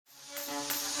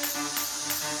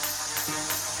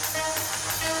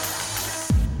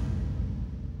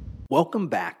Welcome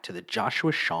back to the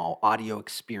Joshua Shaw audio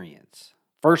experience.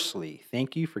 Firstly,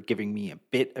 thank you for giving me a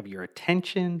bit of your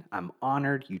attention. I'm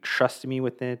honored you trusted me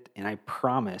with it, and I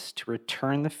promise to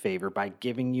return the favor by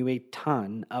giving you a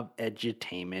ton of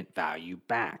edutainment value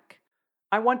back.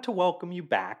 I want to welcome you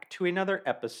back to another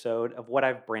episode of what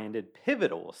I've branded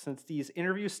Pivotal, since these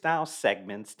interview style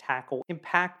segments tackle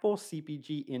impactful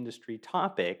CPG industry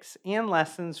topics and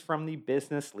lessons from the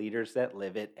business leaders that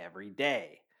live it every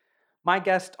day. My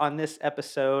guest on this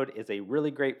episode is a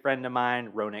really great friend of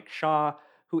mine, Ronak Shah,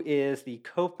 who is the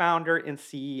co founder and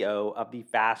CEO of the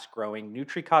fast growing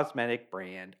nutri-cosmetic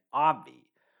brand OBVI.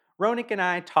 Ronak and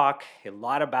I talk a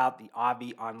lot about the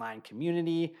OBVI online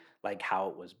community, like how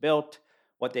it was built,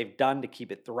 what they've done to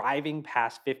keep it thriving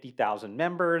past 50,000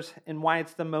 members, and why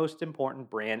it's the most important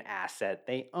brand asset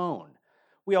they own.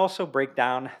 We also break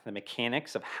down the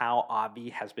mechanics of how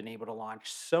OBVI has been able to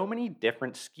launch so many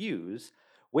different SKUs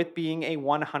with being a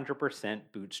 100%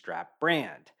 bootstrap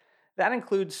brand. That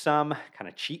includes some kind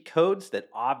of cheat codes that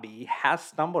OBVI has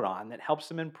stumbled on that helps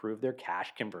them improve their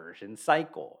cash conversion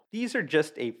cycle. These are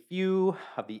just a few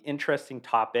of the interesting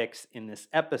topics in this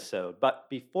episode, but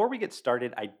before we get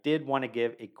started, I did want to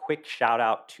give a quick shout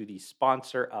out to the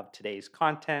sponsor of today's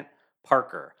content,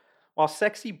 Parker. While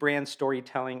sexy brand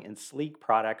storytelling and sleek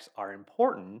products are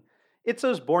important, it's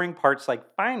those boring parts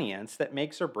like finance that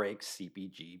makes or breaks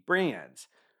CPG brands.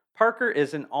 Parker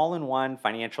is an all in one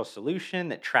financial solution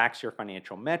that tracks your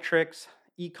financial metrics,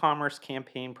 e commerce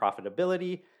campaign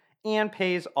profitability, and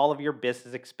pays all of your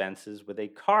business expenses with a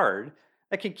card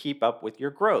that can keep up with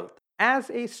your growth. As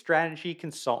a strategy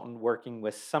consultant working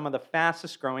with some of the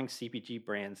fastest growing CPG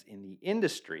brands in the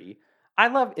industry, I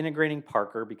love integrating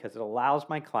Parker because it allows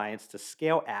my clients to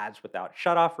scale ads without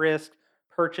shutoff risk,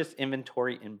 purchase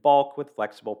inventory in bulk with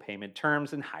flexible payment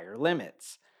terms and higher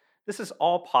limits. This is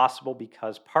all possible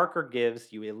because Parker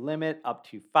gives you a limit up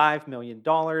to $5 million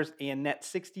and net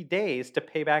 60 days to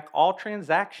pay back all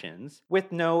transactions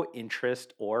with no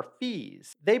interest or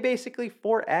fees. They basically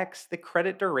 4x the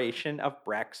credit duration of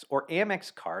Brex or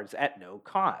Amex cards at no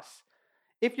cost.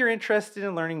 If you're interested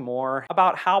in learning more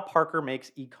about how Parker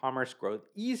makes e-commerce growth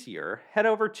easier, head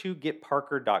over to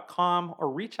getparker.com or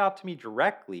reach out to me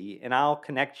directly and I'll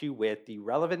connect you with the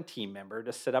relevant team member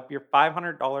to set up your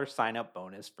 $500 sign-up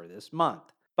bonus for this month.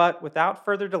 But without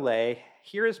further delay,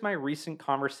 here is my recent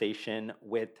conversation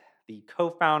with the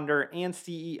co-founder and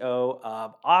CEO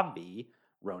of OBVI,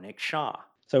 Ronak Shah.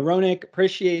 So Ronak,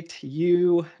 appreciate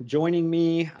you joining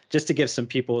me. Just to give some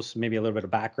people maybe a little bit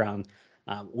of background,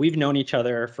 we've known each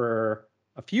other for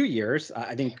a few years.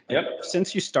 I think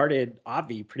since you started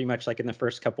OBVI, pretty much like in the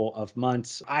first couple of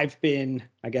months, I've been,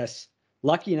 I guess,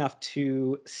 lucky enough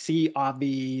to see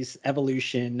OBVI's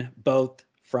evolution, both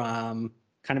from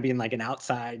kind of being like an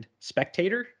outside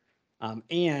spectator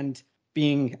and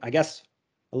being, I guess,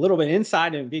 a little bit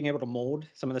inside and being able to mold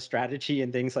some of the strategy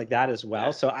and things like that as well.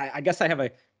 Yeah. So I guess I have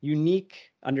a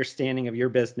unique understanding of your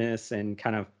business and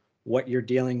kind of what you're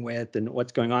dealing with and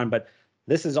what's going on. But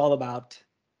this is all about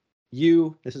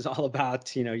you. This is all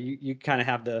about, you kind of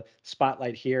have the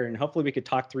spotlight here, and hopefully we could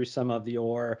talk through some of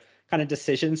your kind of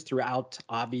decisions throughout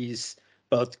OBVI's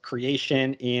both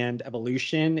creation and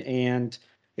evolution, and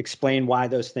explain why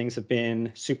those things have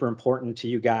been super important to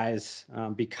you guys,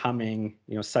 becoming,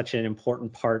 such an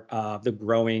important part of the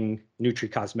growing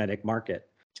nutri-cosmetic market.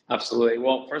 Absolutely.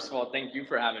 Well, first of all, thank you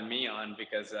for having me on,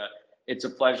 because it's a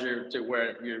pleasure to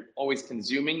where you're always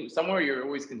consuming somewhere you're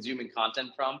always consuming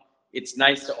content from. It's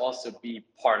nice to also be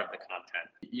part of the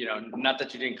content. Not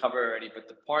that you didn't cover already, but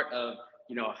the part of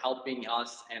helping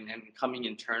us and coming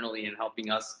internally and helping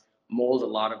us mold a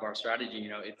lot of our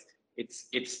strategy.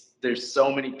 It's there's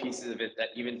so many pieces of it that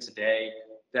even today,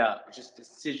 the just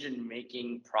decision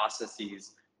making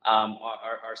processes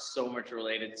are so much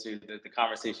related to the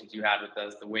conversations you had with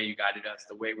us, the way you guided us,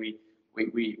 the way we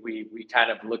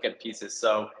kind of look at pieces.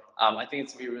 So I think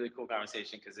it's gonna be a really cool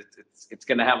conversation, because it's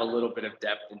gonna have a little bit of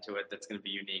depth into it that's gonna be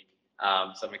unique.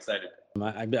 So I'm excited.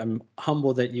 I'm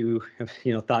humbled that you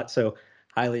thought so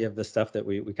highly of the stuff that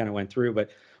we kind of went through,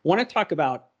 but want to talk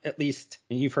about, at least,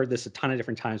 and you've heard this a ton of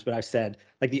different times, but I've said,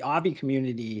 like, the OBVI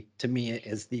community to me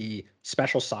is the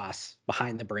special sauce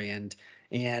behind the brand.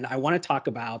 And I want to talk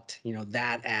about,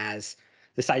 that as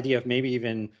this idea of maybe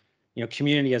even,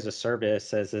 community as a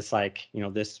service, as this, like,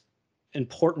 this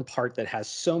important part that has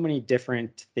so many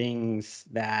different things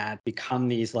that become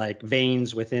these like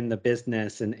veins within the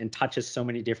business, and touches so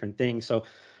many different things. So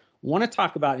want to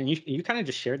talk about, and you kind of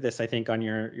just shared this, I think, on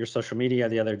your social media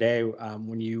the other day,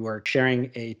 when you were sharing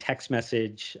a text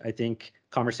message, I think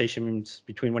conversations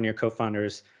between one of your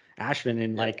co-founders, Ashvin,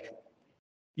 and like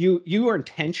you were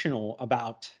intentional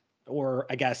about or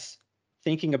I guess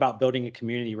thinking about building a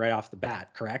community right off the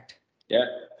bat, correct? Yeah,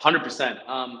 100%.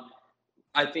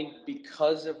 I think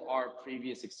because of our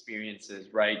previous experiences,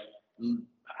 right?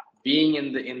 Being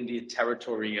in the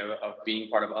territory of being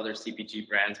part of other CPG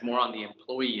brands, more on the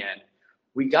employee end,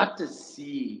 we got to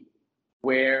see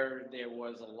where there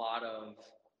was a lot of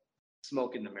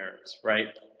smoke in the mirrors, right?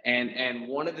 And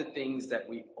one of the things that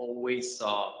we always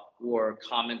saw were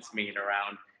comments made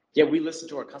around, yeah, we listen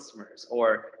to our customers,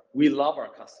 or we love our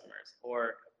customers,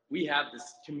 or we have this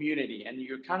community, and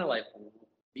you're kind of like,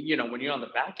 when you're on the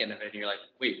back end of it, you're like,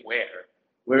 wait,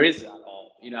 where is that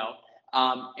all,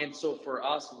 and so for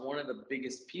us, one of the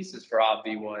biggest pieces for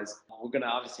Obvi was we're going to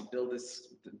obviously build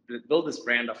this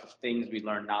brand off of things we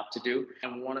learned not to do,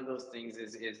 and one of those things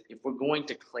is if we're going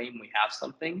to claim we have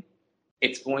something,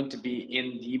 it's going to be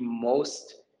in the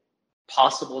most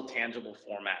possible tangible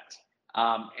format,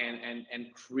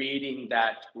 and creating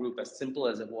that group as simple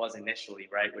as it was initially,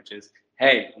 right? Which is,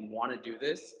 hey, we want to do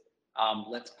this.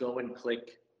 Let's go and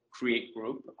click create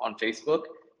group on Facebook.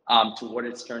 To what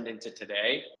it's turned into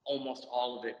today, almost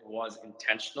all of it was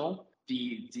intentional.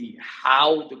 The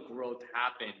how the growth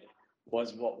happened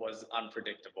was what was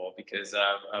unpredictable because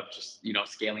of just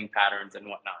scaling patterns and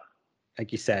whatnot.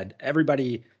 Like you said,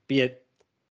 everybody, be it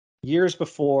years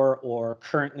before or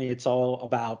currently, it's all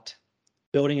about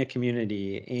building a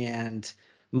community, and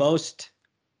most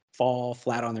fall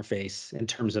flat on their face in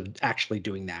terms of actually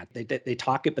doing that. They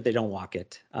talk it, but they don't walk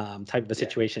it, type of a Yeah.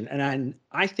 situation. And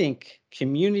I think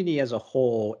community as a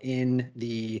whole in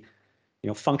the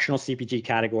functional CPG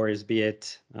categories, be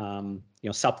it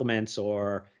supplements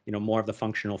or more of the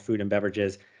functional food and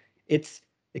beverages, it's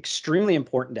extremely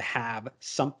important to have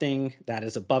something that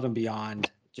is above and beyond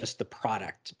just the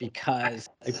product, because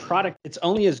a product, it's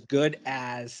only as good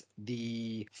as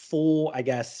the full, I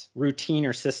guess, routine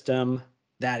or system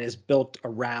that is built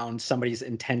around somebody's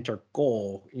intent or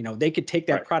goal. They could take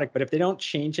that Right. product, but if they don't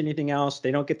change anything else,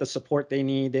 they don't get the support they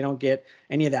need, they don't get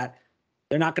any of that,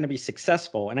 they're not going to be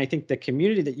successful. And I think the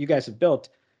community that you guys have built,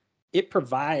 it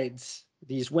provides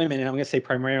these women, and I'm going to say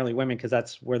primarily women because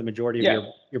that's where the majority of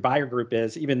Yeah. your buyer group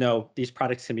is, even though these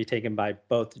products can be taken by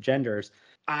both genders.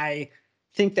 I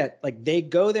think that like they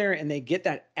go there and they get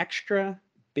that extra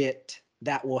bit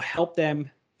that will help them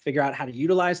figure out how to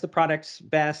utilize the products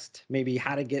best, maybe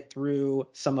how to get through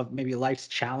some of maybe life's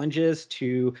challenges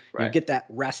to Right. get that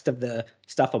rest of the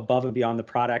stuff above and beyond the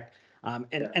product.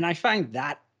 And I find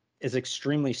that is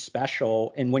extremely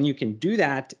special. And when you can do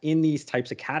that in these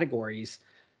types of categories,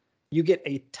 you get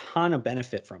a ton of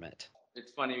benefit from it.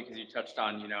 It's funny because you touched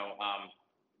on,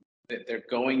 that they're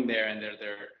going there and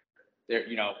they're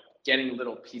getting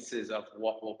little pieces of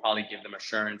what will probably give them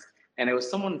assurance. And it was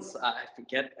someone's I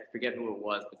forget who it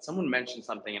was, but someone mentioned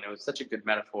something, and it was such a good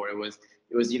metaphor. It was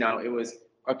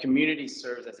our community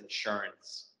serves as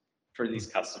insurance for these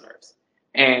customers,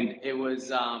 and it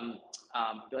was I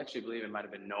actually believe it might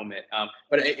have been Nomit,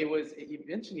 but you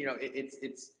mentioned,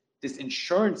 it's this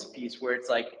insurance piece where it's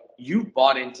like you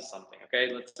bought into something.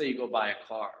 Okay, let's say you go buy a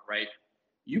car, right?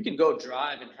 You can go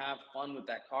drive and have fun with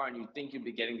that car and you think you'll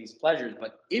be getting these pleasures.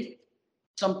 But if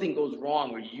something goes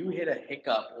wrong or you hit a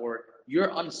hiccup or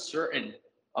you're uncertain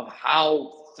of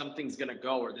how something's going to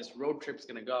go or this road trip's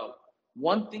going to go,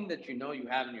 one thing that you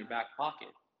have in your back pocket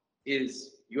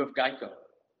is you have Geico,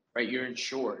 right? You're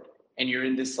insured and you're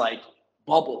in this like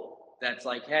bubble that's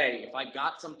like, hey, if I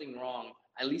got something wrong,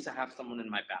 at least I have someone in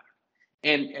my back.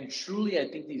 And truly, I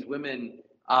think these women,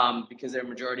 because they're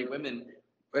majority women,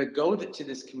 go to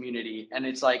this community and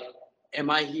it's like, am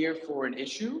I here for an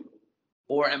issue,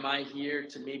 or am I here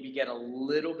to maybe get a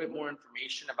little bit more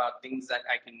information about things that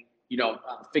I can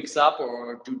fix up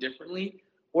or do differently,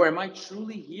 or am I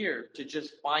truly here to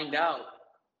just find out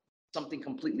something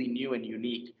completely new and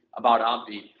unique about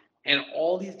Obvi? And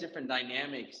all these different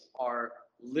dynamics are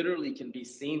literally can be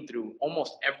seen through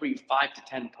almost every 5 to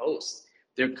 10 posts.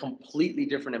 They're completely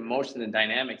different emotions and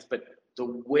dynamics, but the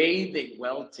way they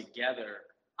weld together,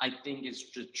 I think,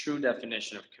 is the true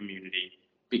definition of community,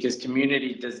 because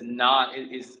community does not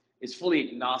is fully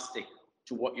agnostic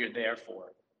to what you're there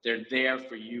for. They're there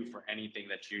for you for anything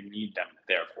that you need them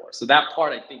there for. So that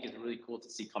part, I think, is really cool to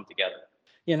see come together.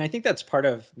 Yeah, and I think that's part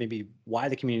of maybe why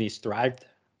the community's thrived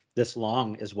this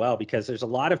long as well, because there's a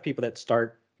lot of people that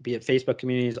start, be it Facebook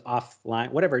communities, offline,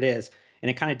 whatever it is, and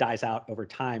it kind of dies out over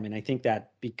time. And I think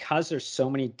that because there's so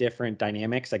many different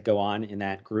dynamics that go on in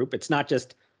that group, it's not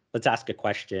just let's ask a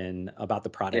question about the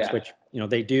products, Yeah. which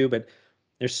they do, but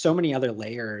there's so many other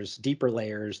layers, deeper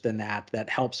layers than that, that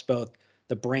helps both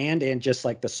the brand and just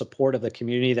like the support of the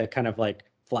community that kind of like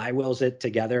flywheels it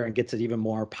together and gets it even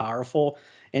more powerful.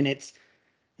 And it's,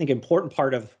 I think, important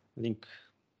part of I think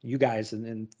you guys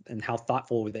and how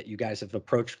thoughtful that you guys have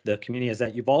approached the community is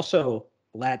that you've also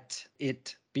let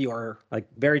it be like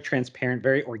very transparent,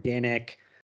 very organic,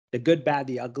 the good, bad,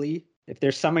 the ugly. If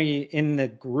there's somebody in the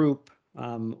group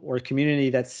or community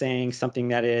that's saying something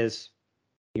that is,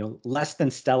 less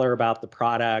than stellar about the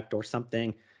product or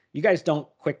something, you guys don't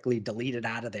quickly delete it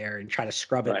out of there and try to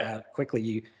scrub it out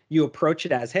quickly. You approach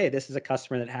it as, hey, this is a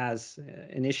customer that has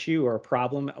an issue or a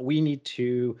problem. We need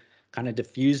to kind of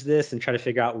diffuse this and try to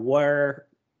figure out where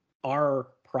our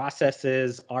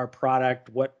processes, our product,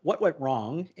 what went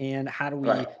wrong, and how do we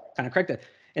kind of correct it.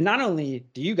 And not only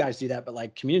do you guys do that, but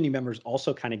like community members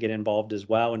also kind of get involved as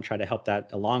well and try to help that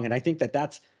along. And I think that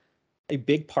that's a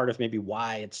big part of maybe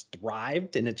why it's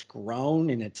thrived and it's grown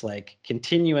and it's like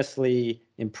continuously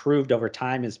improved over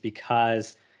time, is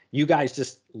because you guys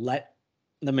just let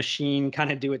the machine kind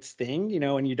of do its thing,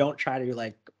 and you don't try to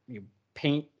like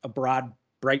paint a broad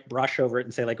bright brush over it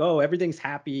and say like, oh, everything's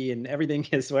happy and everything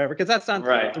is whatever, because that's not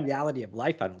the reality of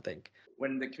life, I don't think.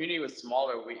 When the community was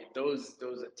smaller, those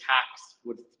attacks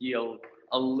would feel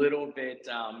a little bit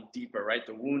deeper, right?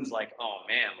 The wounds, like, oh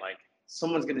man, like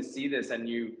someone's gonna see this, and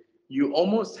you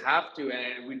almost have to,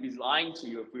 and we'd be lying to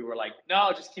you if we were like,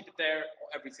 no, just keep it there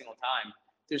every single time.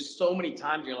 There's so many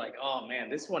times you're like, oh man,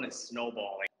 this one is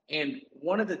snowballing. And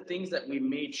one of the things that we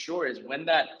made sure is when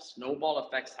that snowball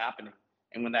effect's happening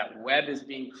and when that web is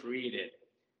being created,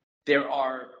 there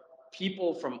are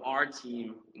people from our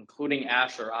team, including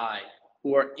Ash or I,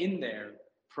 who are in there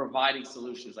providing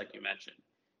solutions like you mentioned.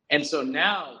 And so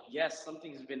now, yes,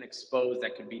 something's been exposed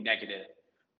that could be negative,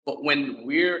 but when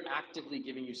we're actively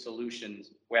giving you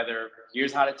solutions, whether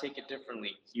here's how to take it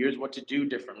differently, here's what to do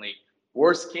differently,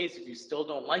 worst case, if you still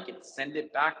don't like it, send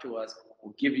it back to us,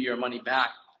 we'll give you your money back.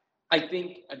 I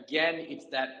think, again,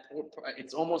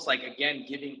 it's almost like, again,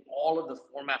 giving all of the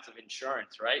formats of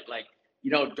insurance, right? Like,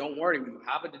 don't worry, you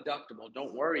have a deductible.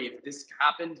 Don't worry, if this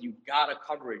happens, you've got a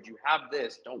coverage. You have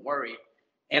this, don't worry.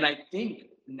 And I think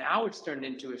now it's turned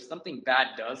into, if something bad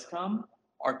does come,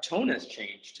 our tone has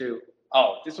changed to,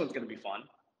 oh, this one's going to be fun.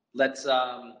 Let's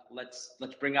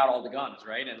bring out all the guns,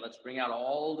 right? And let's bring out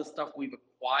all the stuff we've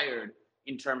acquired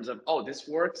in terms of, oh, this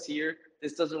works here,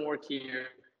 this doesn't work here.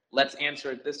 Let's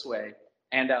answer it this way.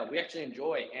 And we actually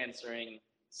enjoy answering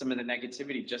some of the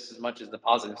negativity just as much as the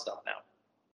positive stuff now.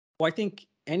 Well, I think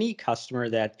any customer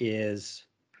that is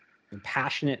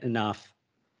passionate enough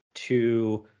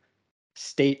to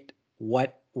state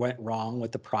what went wrong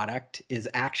with the product is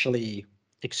actually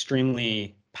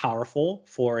extremely powerful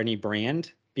for any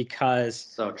brand, because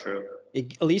so true.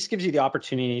 It at least gives you the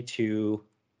opportunity to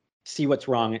see what's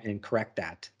wrong and correct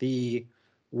that. The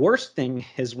worst thing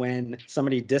is when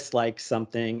somebody dislikes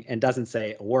something and doesn't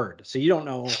say a word. So you don't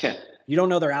know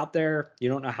they're out there. You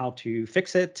don't know how to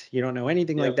fix it. You don't know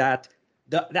anything like that.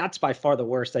 That's by far the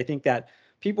worst. I think that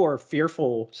people are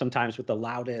fearful sometimes with the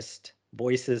loudest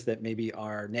voices that maybe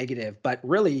are negative, but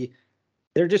really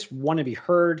they just want to be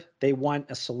heard. They want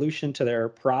a solution to their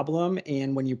problem.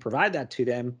 And when you provide that to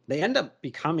them, they end up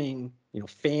becoming,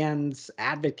 fans,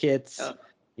 advocates.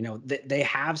 They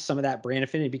have some of that brand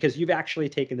affinity because you've actually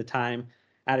taken the time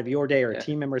out of your day, or a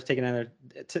team member has taken another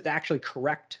to actually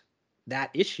correct that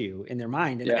issue in their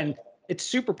mind. And it's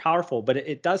super powerful, but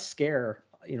it does scare,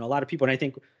 a lot of people. And I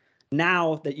think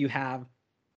now that you have,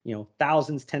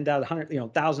 thousands, 10,000,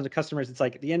 100, thousands of customers, it's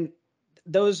like at the end,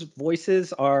 those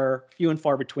voices are few and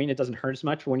far between. It doesn't hurt as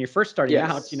much. But when you're first starting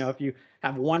out, if you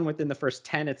have one within the first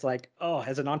 10, it's like, oh,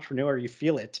 as an entrepreneur, you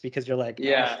feel it because you're like,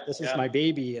 oh, this is my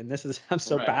baby. And I'm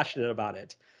so passionate about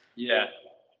it. Yeah.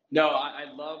 No, I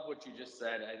love what you just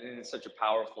said. I think it's such a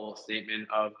powerful statement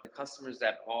of the customers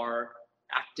that are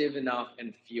active enough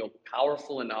and feel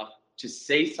powerful enough to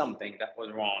say something that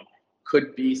was wrong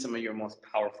could be some of your most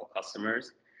powerful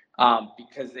customers,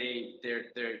 because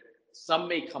they're some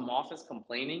may come off as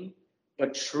complaining,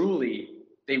 but truly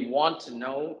they want to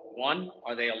know, one,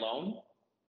 are they alone?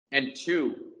 And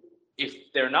two, if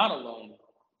they're not alone,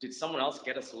 did someone else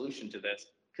get a solution to this?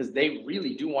 Because they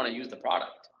really do want to use the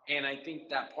product. And I think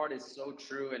that part is so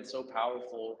true and so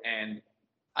powerful. And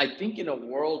I think in a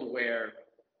world where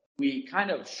we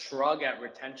kind of shrug at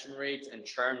retention rates and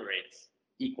churn rates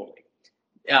equally,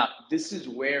 this is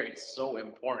where it's so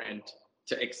important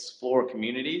to explore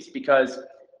communities, because,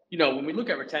 when we look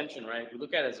at retention, right, we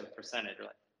look at it as a percentage. We're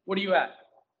like, what are you at?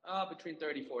 Between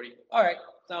 30, 40. All right,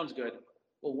 sounds good.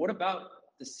 Well, what about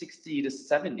the 60 to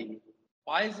 70?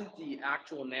 Why isn't the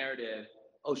actual narrative,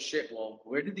 oh shit, well,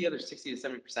 where did the other 60 to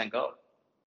 70% go?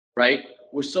 Right?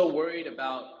 We're so worried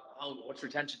about, oh, what's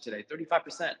retention today?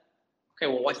 35%. Okay,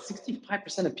 well, why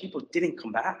 65% of people didn't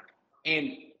come back?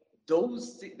 And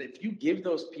if you give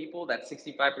those people, that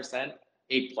 65%,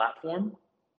 a platform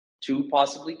to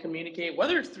possibly communicate,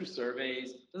 whether it's through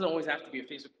surveys, doesn't always have to be a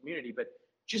Facebook community, but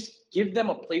just give them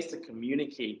a place to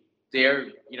communicate their,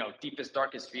 deepest,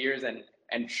 darkest fears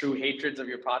and true hatreds of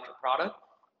your product.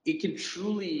 It can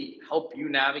truly help you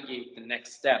navigate the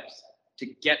next steps to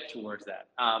get towards that.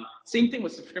 Same thing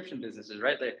with subscription businesses,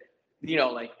 right?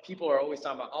 Like people are always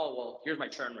talking about, oh, well, here's my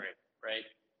churn rate, right?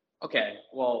 Okay,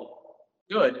 well,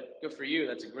 good for you.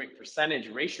 That's a great percentage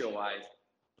ratio wise,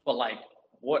 but like,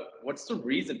 what's the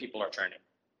reason people are churning?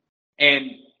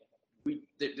 And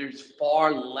there's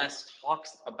far less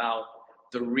talks about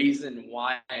the reason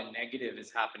why a negative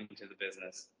is happening to the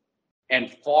business,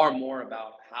 and far more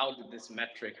about how well did this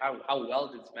metric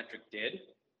did,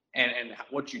 and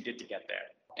what you did to get there.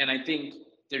 And I think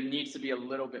there needs to be a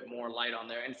little bit more light on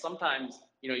there. And sometimes,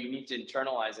 you need to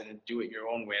internalize it and do it your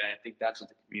own way. And I think that's what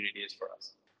the community is for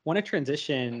us. Want to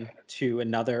transition to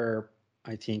another,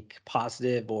 I think,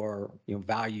 positive or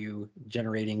value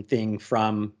generating thing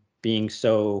from being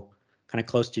so kind of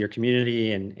close to your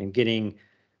community and getting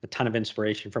a ton of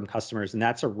inspiration from customers, and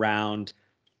that's around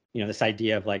this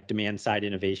idea of like demand side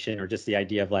innovation, or just the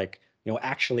idea of like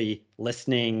actually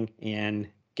listening and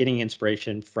getting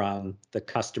inspiration from the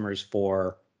customers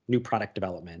for new product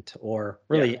development, or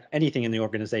really anything in the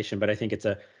organization. But I think it's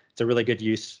a really good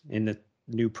use in the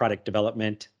new product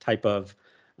development type of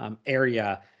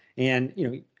area.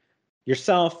 And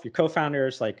yourself, your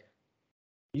co-founders, like,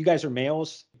 you guys are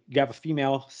males, you have a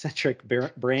female centric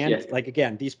brand. Yes. Like,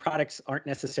 again, these products aren't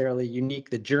necessarily unique.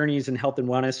 The journeys in health and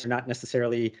wellness are not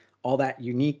necessarily all that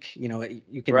unique. You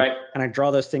can kind of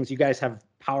draw those things. You guys have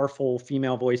powerful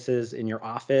female voices in your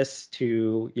office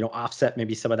to offset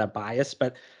maybe some of that bias.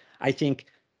 But I think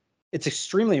it's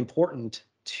extremely important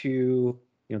to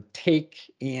take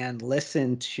and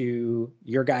listen to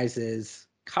your guys's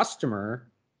customer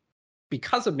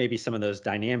because of maybe some of those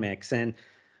dynamics, and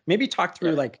maybe talk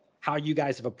through like how you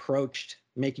guys have approached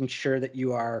making sure that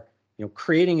you are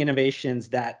creating innovations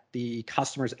that the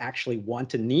customers actually want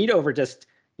to need, over just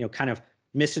kind of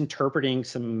misinterpreting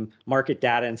some market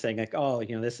data and saying like, oh,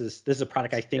 this is a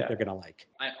product I think they're going to like.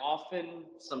 I often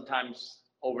sometimes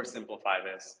oversimplify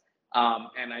this,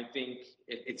 and I think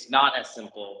it's not as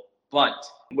simple. But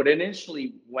what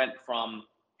initially went from,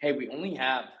 hey, we only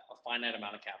have a finite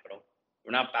amount of capital,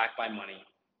 we're not backed by money,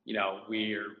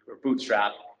 we're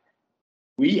bootstrapped.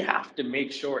 We have to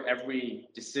make sure every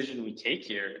decision we take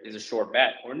here is a sure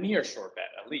bet, or near sure bet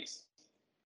at least.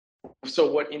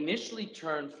 So what initially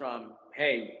turned from,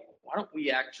 hey, why don't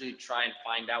we actually try and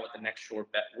find out what the next sure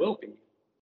bet will be,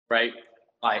 right?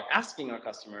 By asking our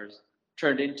customers,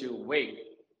 turned into, wait,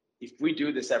 if we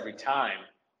do this every time,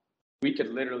 we could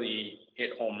literally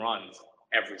hit home runs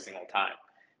every single time.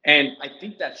 And I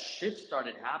think that shift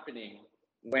started happening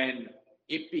when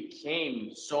it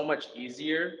became so much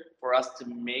easier for us to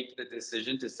make the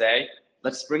decision to say,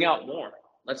 let's bring out more,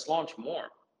 let's launch more.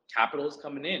 Capital is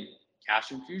coming in,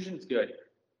 cash infusion is good.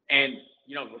 And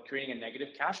we're creating a negative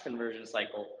cash conversion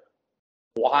cycle.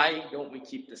 Why don't we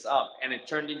keep this up? And it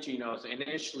turned into, so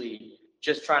initially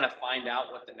just trying to find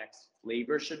out what the next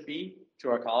flavor should be to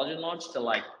our collagen launch, to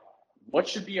like, what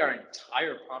should be our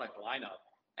entire product lineup?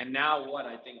 And now what,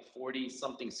 I think 40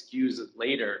 something SKUs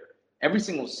later, every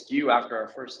single SKU after our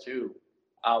first two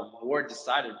were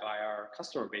decided by our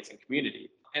customer base and community.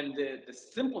 And the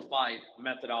simplified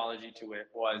methodology to it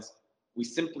was, we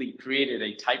simply created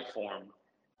a type form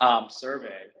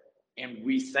survey, and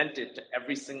we sent it to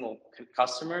every single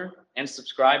customer and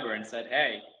subscriber and said,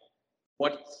 hey,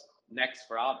 what's next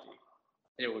for OBVI?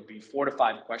 It would be 4 to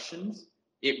 5 questions.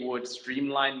 It would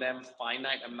streamline them,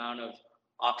 finite amount of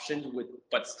options,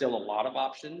 but still a lot of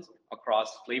options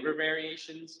across flavor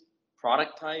variations,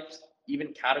 product types,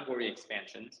 even category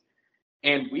expansions.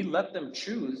 And we let them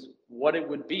choose what it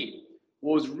would be.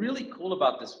 What was really cool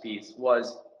about this piece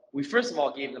was, we first of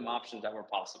all gave them options that were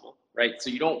possible, right? So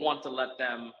you don't want to let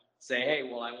them say, hey,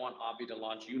 well, I want OBVI to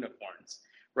launch unicorns,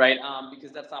 right?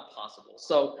 Because that's not possible.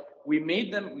 So we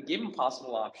gave them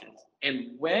possible options.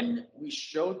 And when we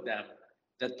showed them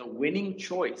that the winning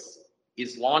choice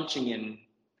is launching in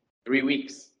 3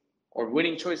 weeks, or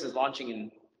winning choice is launching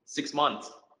in 6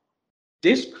 months,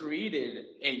 this created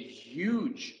a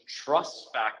huge trust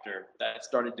factor that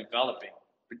started developing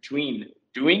between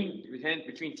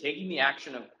taking the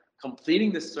action of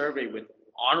completing the survey with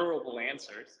honorable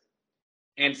answers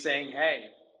and saying, hey,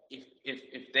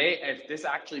 if this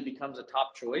actually becomes a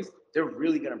top choice, they're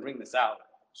really going to bring this out.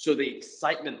 So the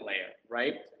excitement layer,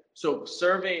 right? So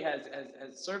surveys have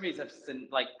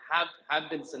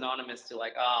been synonymous to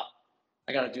like,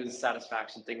 I got to do the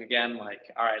satisfaction thing again. Like,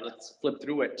 all right, let's flip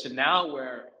through it to now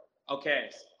where, okay,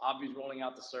 Obvi's rolling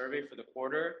out the survey for the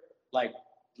quarter. Like,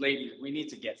 ladies, we need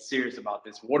to get serious about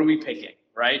this. What are we picking,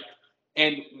 right?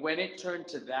 And when it turned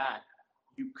to that,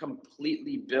 you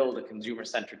completely build a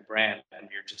consumer-centric brand, and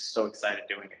you're just so excited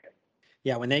doing it.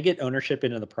 Yeah, when they get ownership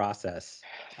into the process,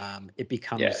 it Yeah,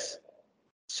 becomes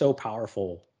so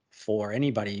powerful for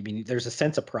anybody. I mean, there's a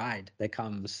sense of pride that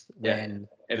comes yeah, when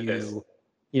it is.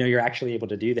 you're actually able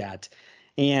to do that.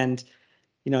 And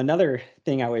another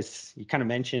thing you kind of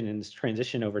mentioned in this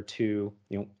transition over to,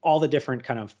 all the different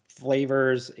kind of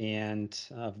flavors and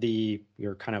of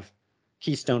your kind of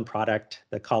keystone product,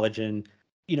 the collagen.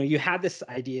 You had this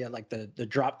idea like the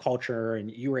drop culture,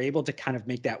 and you were able to kind of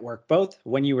make that work both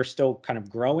when you were still kind of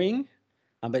growing,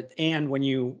 and when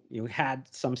you had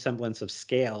some semblance of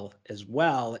scale as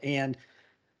well. And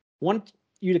want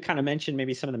you to kind of mention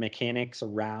maybe some of the mechanics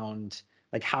around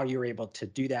like how you were able to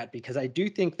do that, because I do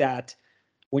think that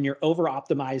when you're over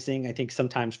optimizing, I think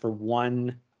sometimes for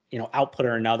one, output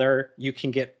or another, you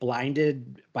can get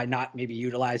blinded by not maybe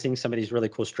utilizing some of these really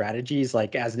cool strategies.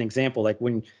 Like as an example, like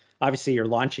when obviously you're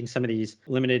launching some of these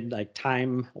limited like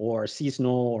time or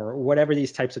seasonal or whatever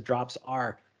these types of drops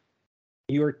are,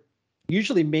 you're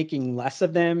usually making less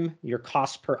of them. Your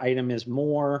cost per item is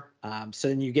more. So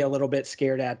then you get a little bit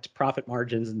scared at profit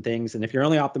margins and things. And if you're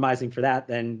only optimizing for that,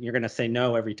 then you're going to say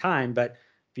no every time. But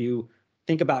if you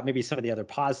think about maybe some of the other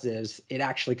positives, it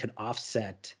actually could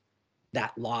offset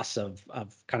that loss of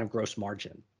kind of gross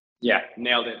margin. Yeah,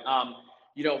 nailed it.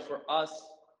 For us,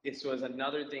 this was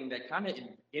another thing that kind of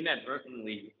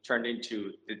inadvertently turned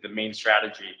into the main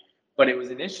strategy. But it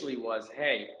was initially was,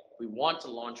 hey, we want to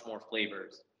launch more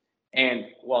flavors, and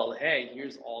well, hey,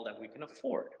 here's all that we can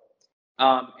afford.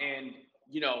 And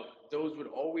those would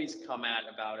always come at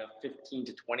about a 15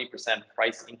 to 20%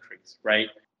 price increase, right?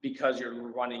 Because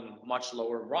you're running much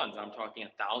lower runs. I'm talking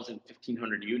 1,000,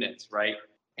 1,500 units, right?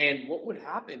 And what would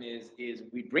happen is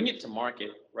we bring it to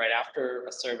market right after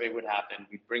a survey would happen.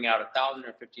 We'd bring out 1,000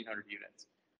 or 1,500 units.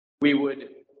 We would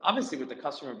obviously, with the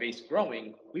customer base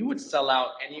growing, we would sell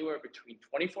out anywhere between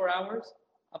 24 hours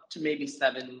up to maybe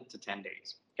 7 to 10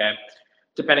 days. Okay,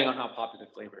 depending on how popular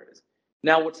the flavor is.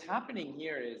 Now, what's happening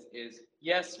here is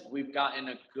yes, we've gotten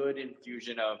a good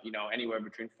infusion of anywhere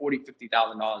between $40,000 to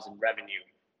 $50,000 in revenue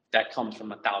that comes from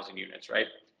 1,000 units, right?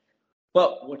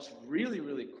 But what's really,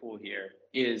 really cool here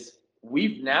is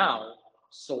we've now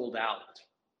sold out.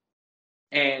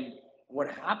 And what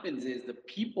happens is the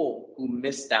people who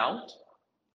missed out,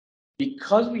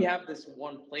 because we have this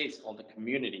one place called the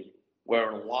community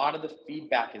where a lot of the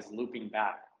feedback is looping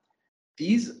back,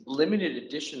 these limited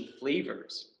edition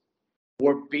flavors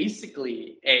were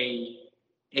basically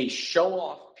a show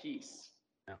off piece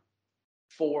Yeah.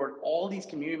 for all these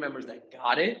community members that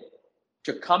got it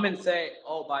to come and say,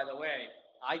 oh, by the way,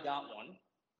 I got one.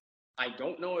 I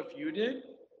don't know if you did,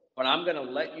 but I'm going to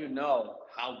let you know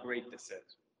how great this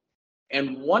is.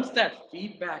 And once that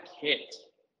feedback hit,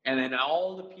 and then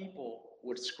all the people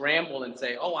would scramble and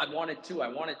say, oh, I want it too, I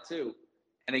want it too.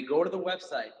 And they go to the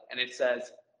website and it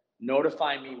says,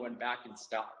 notify me when back in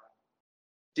stock.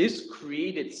 This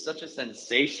created such a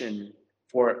sensation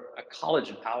for a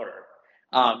collagen powder.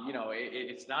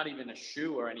 It's not even a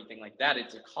shoe or anything like that.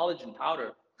 It's a collagen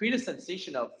powder. Create a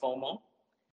sensation of FOMO,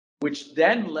 which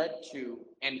then led to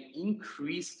an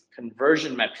increased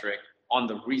conversion metric on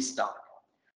the restock.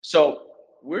 So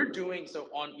we're doing so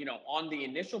on the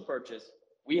initial purchase,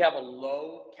 we have a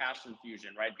low cash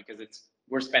infusion, right? Because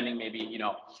we're spending maybe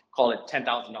call it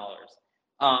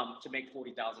 $10,000 to make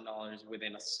 $40,000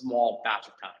 within a small batch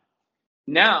of time.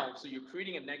 Now, so you're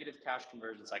creating a negative cash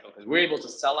conversion cycle because we're able to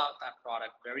sell out that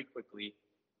product very quickly.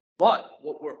 But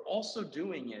what we're also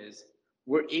doing is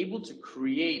we're able to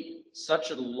create such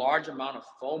a large amount of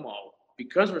FOMO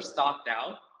because we're stocked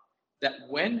out that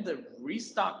when the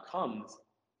restock comes,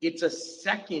 it's a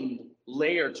second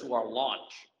layer to our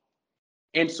launch.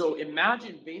 And so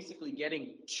imagine basically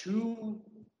getting two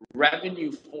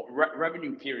revenue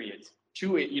periods,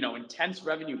 two intense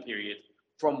revenue periods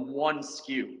from one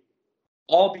SKU,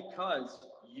 all because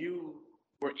you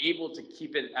were able to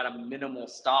keep it at a minimal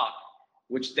stock,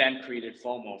 which then created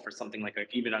FOMO for something like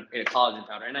even a collagen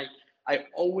powder. And I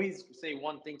always say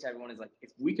one thing to everyone is like,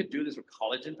 if we could do this with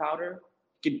collagen powder,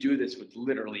 we could do this with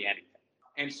literally anything.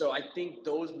 And so I think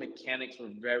those mechanics were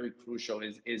very crucial.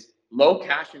 Is low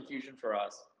cash infusion for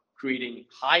us, creating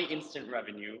high instant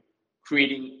revenue,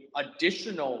 creating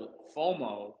additional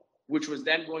FOMO, which was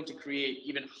then going to create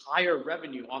even higher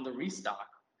revenue on the restock.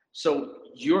 So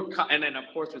and then of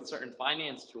course with certain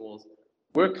finance tools,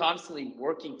 we're constantly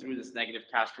working through this negative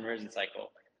cash conversion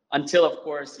cycle. until of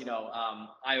course,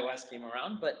 iOS came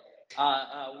around. But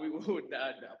we would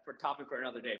for topic for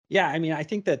another day. Yeah, I mean, I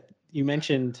think that you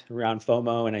mentioned around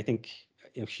FOMO, and I think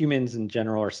humans in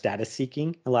general are status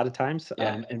seeking a lot of times.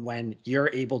 Yeah. And when you're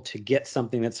able to get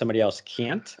something that somebody else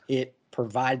can't, it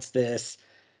provides this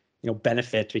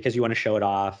benefit because you want to show it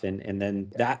off, and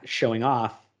then that showing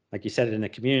off, like you said, in the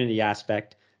community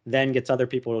aspect, then gets other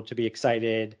people to be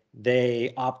excited.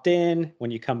 They opt in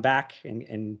when you come back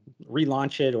and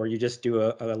relaunch it, or you just do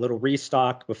a little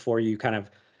restock before you kind of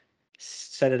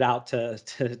set it out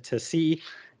to see.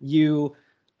 You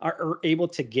are able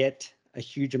to get a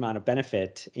huge amount of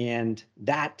benefit, and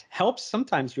that helps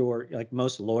sometimes your like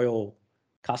most loyal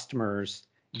customers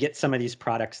get some of these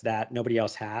products that nobody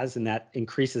else has, and that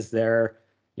increases their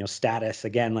status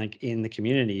again, like in the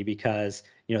community, because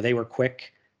they were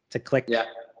quick to click, Yeah.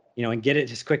 and get it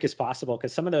as quick as possible,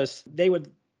 because some of those they would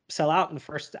sell out in the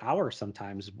first hour.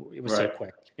 Sometimes it was so Right.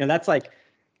 quick. That's like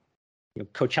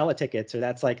Coachella tickets, or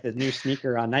that's like the new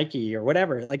sneaker on Nike or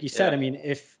whatever. Like you said, Yeah. I mean,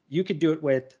 if you could do it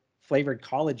with flavored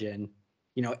collagen,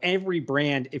 every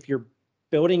brand, if you're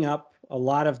building up a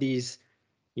lot of these,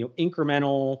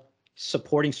 incremental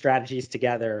supporting strategies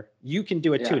together, you can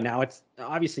do it too. Yeah. Now it's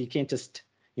obviously you can't just,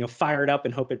 fire it up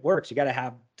and hope it works. You got to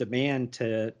have demand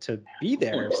to be Of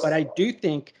there. course. But I do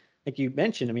think, like you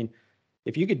mentioned, I mean,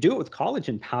 if you could do it with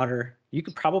collagen powder, you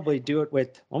could probably do it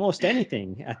with almost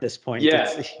anything at this point. Yeah.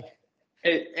 It's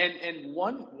And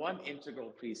one integral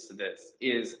piece to this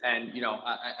is, and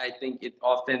I think it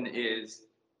often is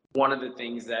one of the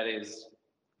things that is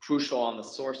crucial on the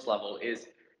source level is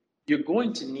you're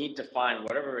going to need to find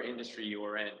whatever industry you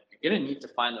are in. You're going to need to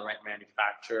find the right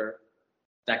manufacturer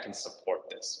that can support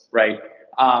this, right?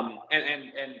 And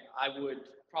I would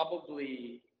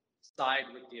probably side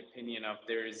with the opinion of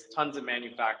there's tons of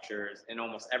manufacturers in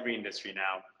almost every industry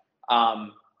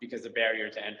now, because the barrier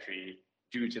to entry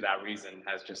due to that reason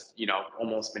has just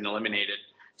almost been eliminated.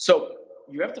 So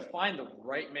you have to find the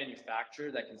right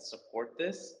manufacturer that can support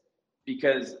this,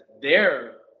 because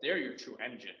they're your true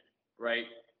engine, right?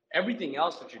 Everything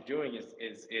else that you're doing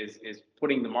is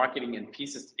putting the marketing and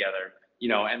pieces together,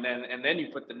 and then you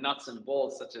put the nuts and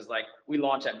bolts, such as like we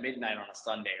launch at midnight on a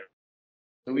Sunday,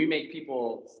 so we make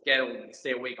people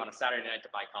stay awake on a Saturday night to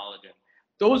buy collagen.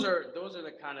 Those are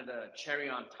the kind of the cherry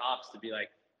on tops to be like,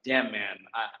 damn man,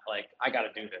 I got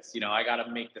to do this. I got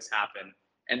to make this happen,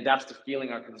 and that's the feeling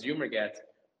our consumer gets.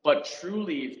 But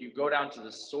truly, if you go down to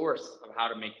the source of how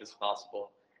to make this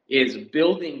possible, is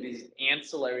building these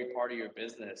ancillary part of your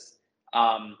business,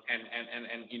 and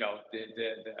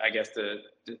the I guess the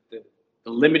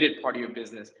limited part of your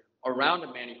business around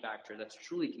a manufacturer that's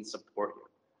truly can support you.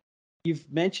 You've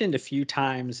mentioned a few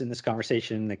times in this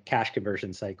conversation the cash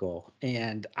conversion cycle,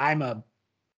 and I'm a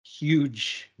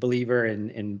huge believer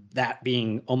in that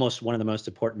being almost one of the most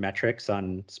important metrics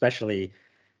on, especially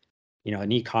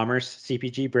an e-commerce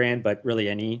CPG brand, but really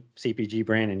any CPG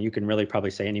brand, and you can really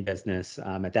probably say any business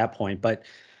at that point. But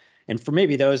and for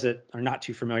maybe those that are not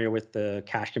too familiar with the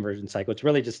cash conversion cycle, it's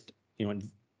really just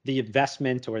the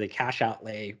investment or the cash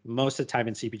outlay. Most of the time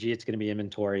in CPG, it's going to be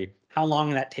inventory. How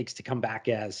long that takes to come back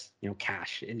as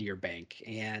cash into your bank,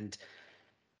 and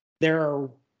there are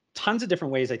tons of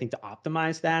different ways I think to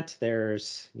optimize that.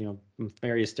 There's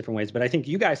various different ways, but I think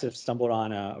you guys have stumbled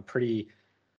on a pretty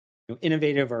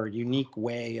innovative or unique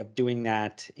way of doing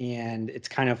that, and it's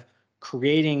kind of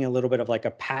creating a little bit of like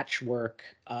a patchwork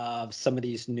of some of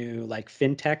these new like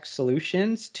fintech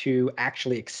solutions to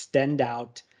actually extend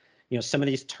out some of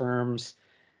these terms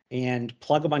and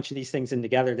plug a bunch of these things in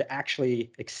together to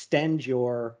actually extend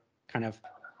your kind of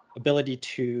ability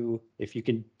to, if you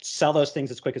can sell those things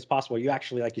as quick as possible, you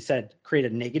actually, like you said, create a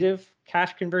negative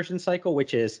cash conversion cycle,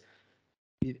 which is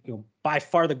by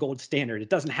far the gold standard. It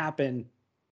doesn't happen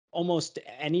almost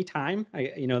any time.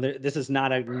 This is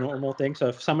not a normal thing. So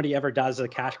if somebody ever does a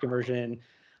cash conversion,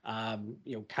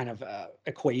 kind of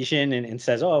equation and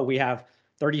says, oh, we have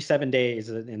 37 days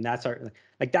and that's our,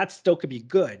 like that still could be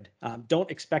good.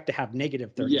 Don't expect to have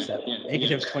negative 37,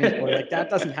 negative 24. Like that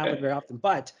doesn't happen very often.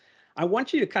 But I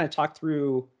want you to kind of talk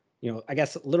through, I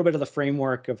guess a little bit of the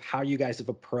framework of how you guys have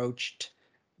approached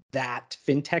that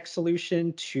fintech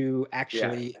solution to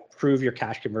actually improve your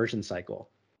cash conversion cycle.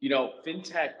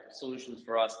 Fintech solutions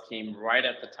for us came right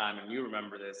at the time, and you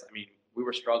remember this. I mean, we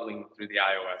were struggling through the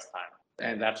iOS time,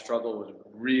 and that struggle was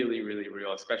really, really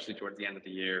real, especially towards the end of the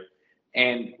year.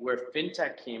 And where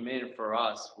fintech came in for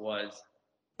us was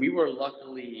we were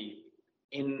luckily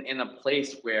in a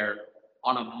place where,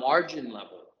 on a margin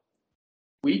level,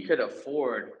 we could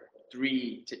afford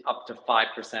 3 to up to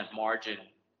 5% margin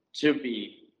to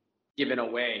be given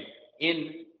away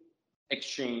in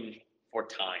exchange for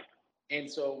time. And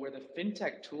so where the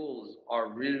fintech tools are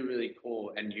really, really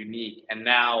cool and unique, and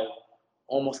now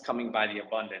almost coming by the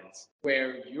abundance,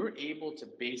 where you're able to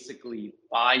basically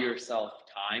buy yourself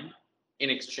time in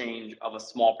exchange of a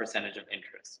small percentage of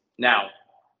interest. Now,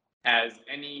 as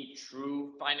any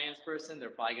true finance person, they're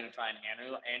probably going to try and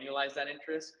annualize that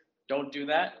interest. Don't do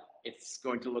that. It's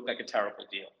going to look like a terrible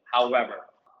deal. However,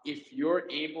 if you're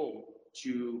able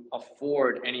to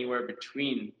afford anywhere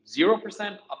between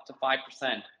 0% up to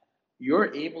 5%,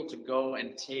 you're able to go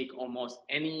and take almost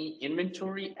any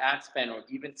inventory, ad spend, or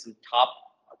even some top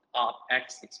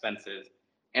X expenses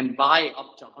and buy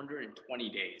up to 120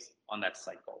 days on that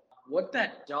cycle. What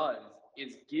that does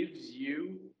is gives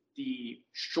you the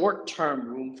short-term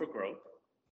room for growth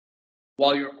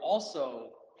while you're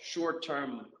also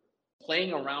short-term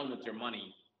playing around with your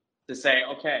money to say,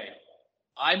 okay,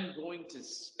 I'm going to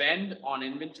spend on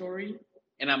inventory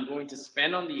and I'm going to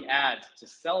spend on the ads to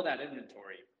sell that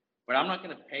inventory, but I'm not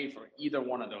going to pay for either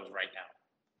one of those right now,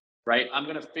 right? I'm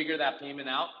going to figure that payment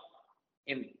out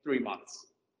in 3 months.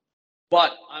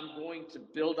 But I'm going to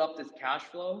build up this cash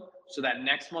flow so that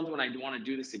next month when I want to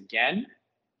do this again,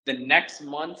 the next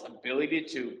month's ability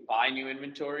to buy new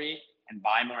inventory and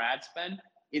buy more ad spend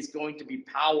is going to be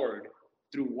powered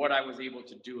through what I was able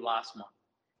to do last month.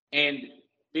 And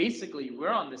basically, we're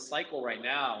on this cycle right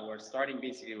now where starting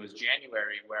basically it was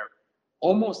January, where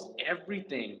almost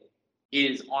everything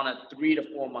is on a 3 to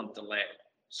 4 month delay.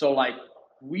 So like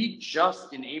we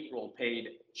just in April paid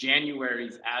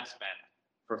January's ad spend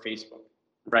for Facebook,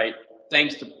 right?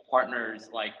 Thanks to partners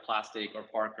like Plastic or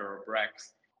Parker or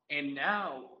Brex. And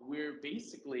now we're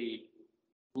basically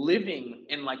living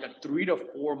in like a 3 to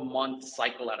 4 month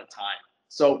cycle at a time.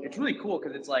 So it's really cool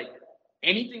because it's like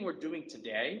anything we're doing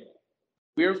today,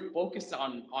 we're focused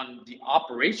on the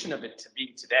operation of it to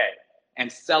be today and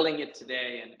selling it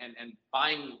today and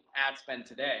buying ad spend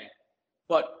today.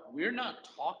 But we're not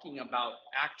talking about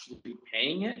actually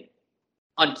paying it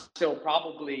until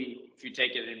probably, if you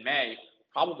take it in May,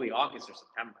 probably August or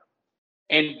September.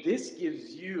 And this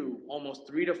gives you almost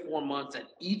 3 to 4 months at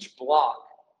each block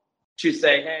to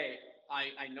say, hey,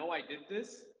 I know I did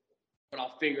this, but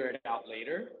I'll figure it out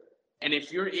later. And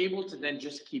if you're able to then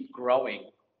just keep growing,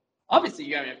 obviously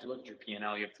you have to look at your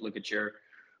P&L, you have to look at your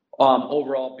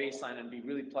overall baseline and be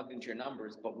really plugged into your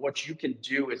numbers. But what you can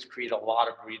do is create a lot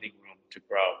of breathing room to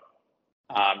grow.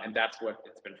 And that's what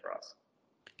it's been for us.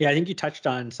 Yeah, I think you touched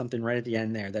on something right at the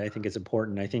end there that I think is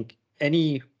important. I think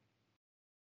any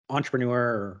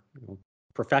entrepreneur or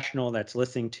professional that's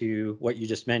listening to what you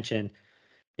just mentioned,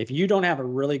 if you don't have a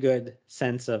really good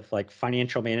sense of like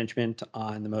financial management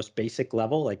on the most basic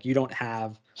level, like you don't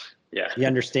have the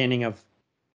understanding of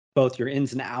both your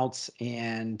ins and outs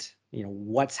and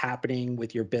what's happening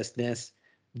with your business,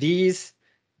 these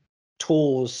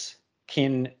tools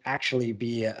can actually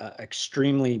be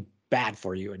extremely bad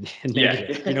for you and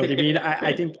negative. You know what I mean?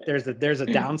 I think there's a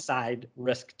downside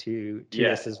risk to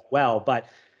this as well, but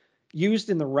used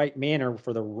in the right manner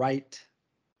for the right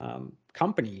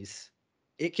companies,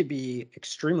 it could be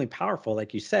extremely powerful,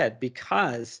 like you said,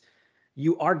 because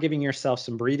you are giving yourself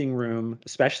some breathing room,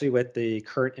 especially with the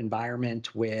current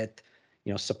environment with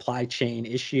supply chain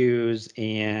issues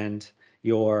and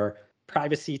your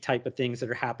privacy type of things that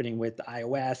are happening with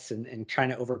iOS and trying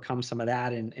to overcome some of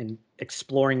that and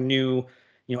exploring new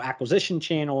acquisition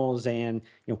channels and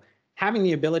having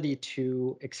the ability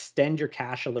to extend your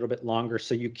cash a little bit longer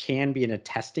so you can be in a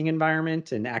testing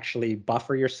environment and actually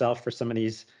buffer yourself for some of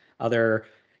these other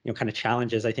kind of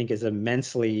challenges, I think is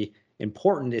immensely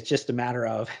important. It's just a matter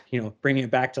of bringing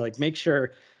it back to like make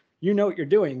sure you know what you're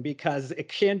doing, because it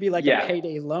can be like a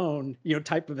payday loan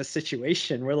type of a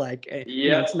situation where like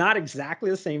it's not exactly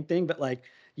the same thing, but like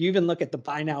you even look at the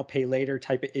buy now pay later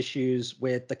type of issues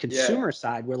with the consumer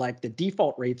side where like the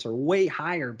default rates are way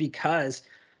higher because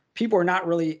people are not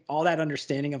really all that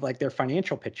understanding of like their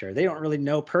financial picture. They don't really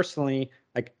know personally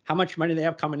like how much money they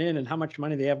have coming in and how much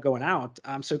money they have going out.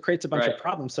 So it creates a bunch of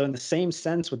problems. So in the same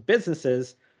sense with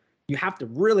businesses, you have to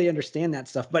really understand that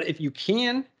stuff. But if you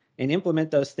can and implement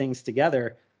those things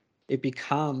together, it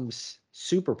becomes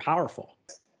super powerful.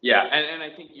 Yeah, and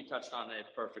I think you touched on it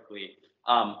perfectly.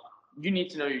 You need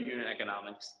to know your unit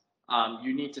economics.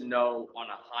 You need to know on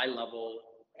a high level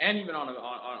and even on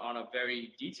a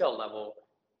very detailed level,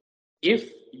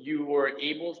 if you were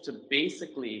able to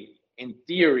basically, in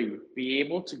theory, be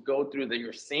able to go through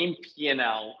your same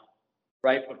P&L,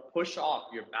 right, but push off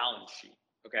your balance sheet,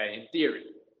 okay, in theory.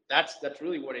 That's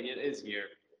really what it is here.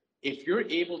 If you're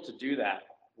able to do that,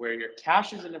 where your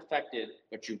cash isn't affected,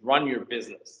 but you run your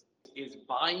business, is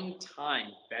buying time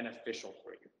beneficial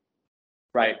for you?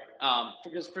 Right.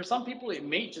 Because for some people it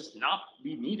may just not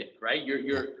be needed, right?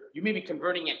 Yeah. You may be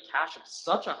converting at cash at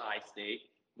such a high state.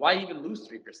 Why even lose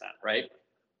 3%, right?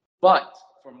 But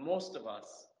for most of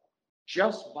us,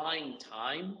 just buying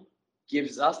time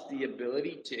gives us the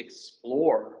ability to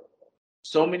explore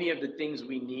so many of the things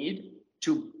we need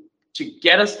to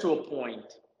get us to a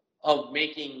point of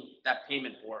making that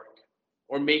payment work,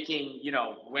 or making,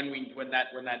 when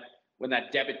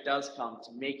that debit does come,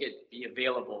 to make it be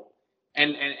available.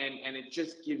 And it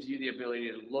just gives you the ability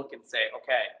to look and say,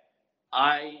 okay,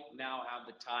 I now have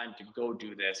the time to go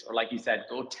do this, or like you said,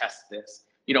 go test this.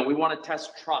 We want to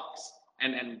test trucks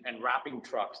and wrapping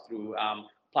trucks through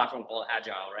platform called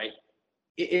Agile, right?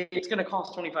 It's going to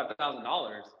cost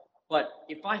 $25,000. But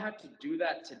if I had to do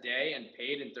that today and pay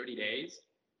it in 30 days,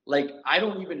 like, I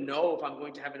don't even know if I'm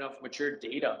going to have enough mature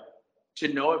data to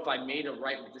know if I made a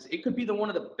right with this. It could be one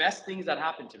of the best things that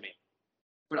happened to me,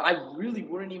 but I really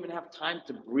wouldn't even have time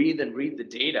to breathe and read the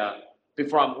data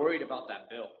before I'm worried about that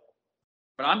bill.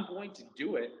 But I'm going to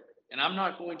do it, and I'm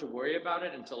not going to worry about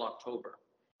it until October.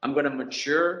 I'm going to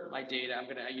mature my data. I'm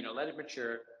going to, let it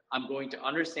mature. I'm going to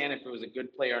understand if it was a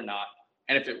good play or not.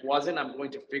 And if it wasn't, I'm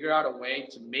going to figure out a way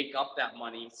to make up that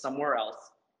money somewhere else.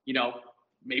 You know,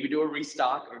 maybe do a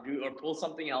restock, or pull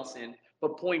something else in.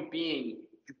 But point being,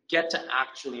 you get to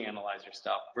actually analyze your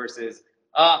stuff versus,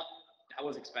 that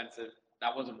was expensive.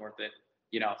 That wasn't worth it.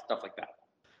 Stuff like that.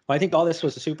 Well, I think all this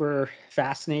was super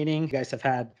fascinating. You guys have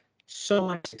had so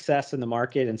much success in the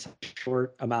market in such a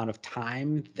short amount of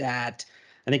time that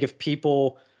I think if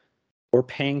people were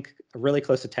paying really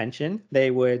close attention,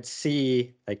 they would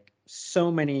see like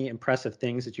so many impressive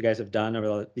things that you guys have done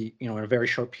over in a very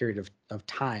short period of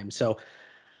time. So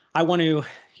I want to,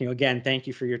 again, thank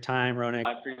you for your time, Ronak.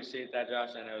 I appreciate that,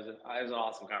 Josh, and it was an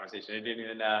awesome conversation. It didn't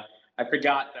even I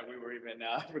forgot that we were even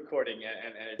recording,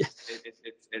 and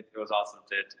it was awesome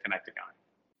to connect again.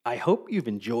 I hope you've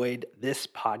enjoyed this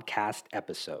podcast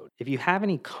episode. If you have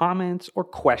any comments or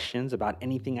questions about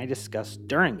anything I discussed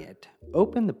during it,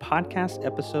 open the podcast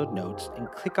episode notes and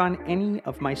click on any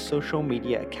of my social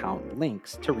media account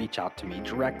links to reach out to me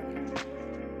directly.